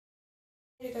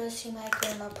You're gonna see my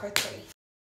Grwm part 3.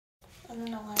 I don't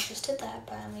know why I just did that,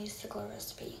 but I'm gonna use the glow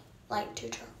recipe, like 2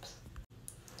 drops.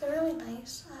 They're really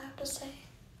nice, I have to say,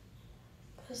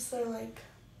 because they're like,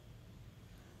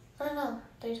 I don't know,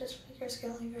 they just make your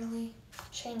skin look really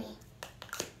shiny,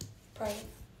 bright.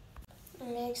 It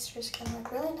makes your skin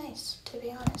look really nice, to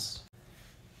be honest.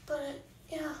 But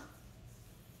yeah,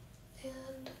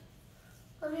 and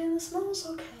I mean, the smell's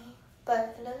okay,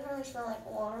 but it doesn't really smell like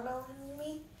watermelon to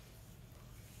me.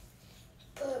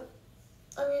 But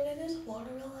I mean, it is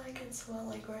watermelon. I can smell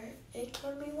like where it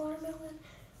can be watermelon,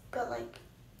 but like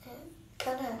it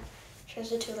kind of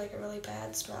turns into like a really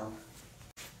bad smell.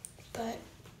 But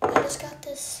I just got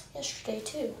this yesterday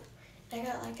too. And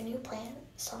I got like a new plant,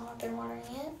 so I've been watering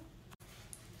it,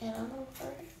 and I'm gonna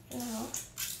water it now.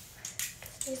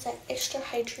 It needs that extra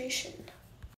hydration,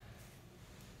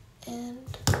 and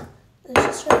it's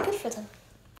just really good for them.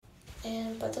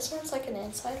 But this one's like an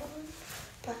inside one.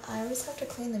 But I always have to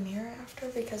clean the mirror after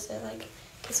because it like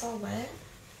gets all wet.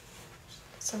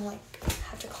 So I'm like,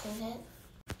 have to clean it.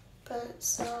 But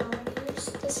so I'm gonna use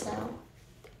this now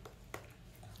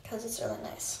because it's really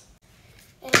nice.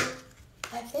 And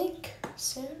I think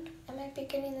soon I might be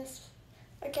getting this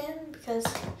again because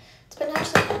it's been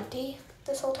actually empty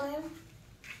this whole time.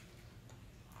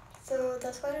 So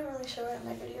that's why I don't really show it in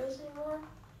my videos anymore,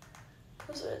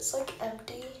 because it's like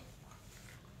empty.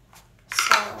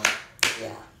 So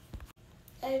yeah,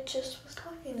 I just was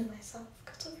talking to myself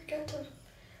because I forgot to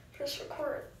press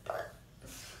record, but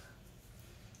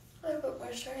I put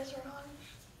moisturizer on.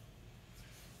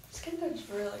 Skin looks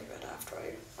really good after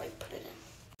I like put it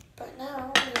in. But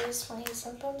now I use my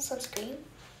Sunbum sunscreen,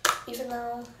 even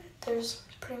though there's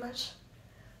pretty much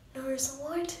no reason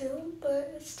why to,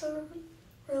 but it's still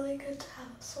really good to have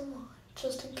some on,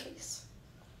 just in case.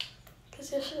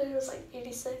 Because yesterday it was like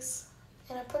 86,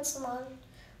 and I put some on,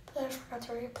 but then I forgot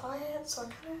to reapply it, so I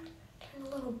kind of turned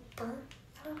a little burnt.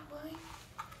 I don't know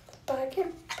why, but I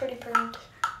get pretty burned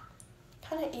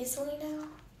kind of easily now.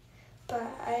 But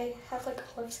I have like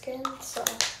olive skin, so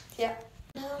yeah.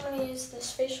 Now I'm gonna use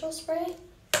this facial spray.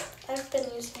 I've been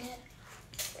using it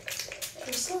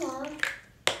for so long,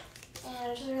 and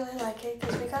I just really like it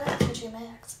because we got it at TJ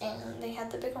Maxx and they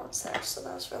had the big ones there, so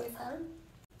that was really fun.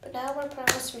 But now I'm gonna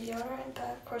put on some deodorant, but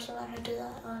of course I'm not gonna do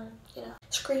that on,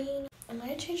 screen. I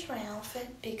might change my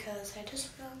outfit because I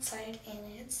just went outside and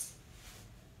it's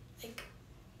like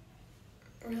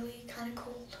really kind of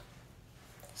cold.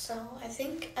 So I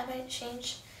think I might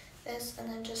change this and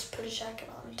then just put a jacket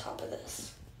on top of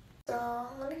this. So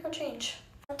let me go change.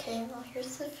 Okay, well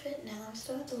here's the fit now. I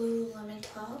still have the Lululemon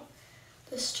top,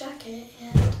 this jacket,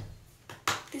 and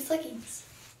these leggings.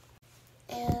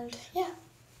 And yeah,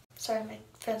 sorry my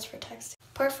friends were texting.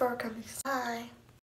 Part 4 coming. Bye.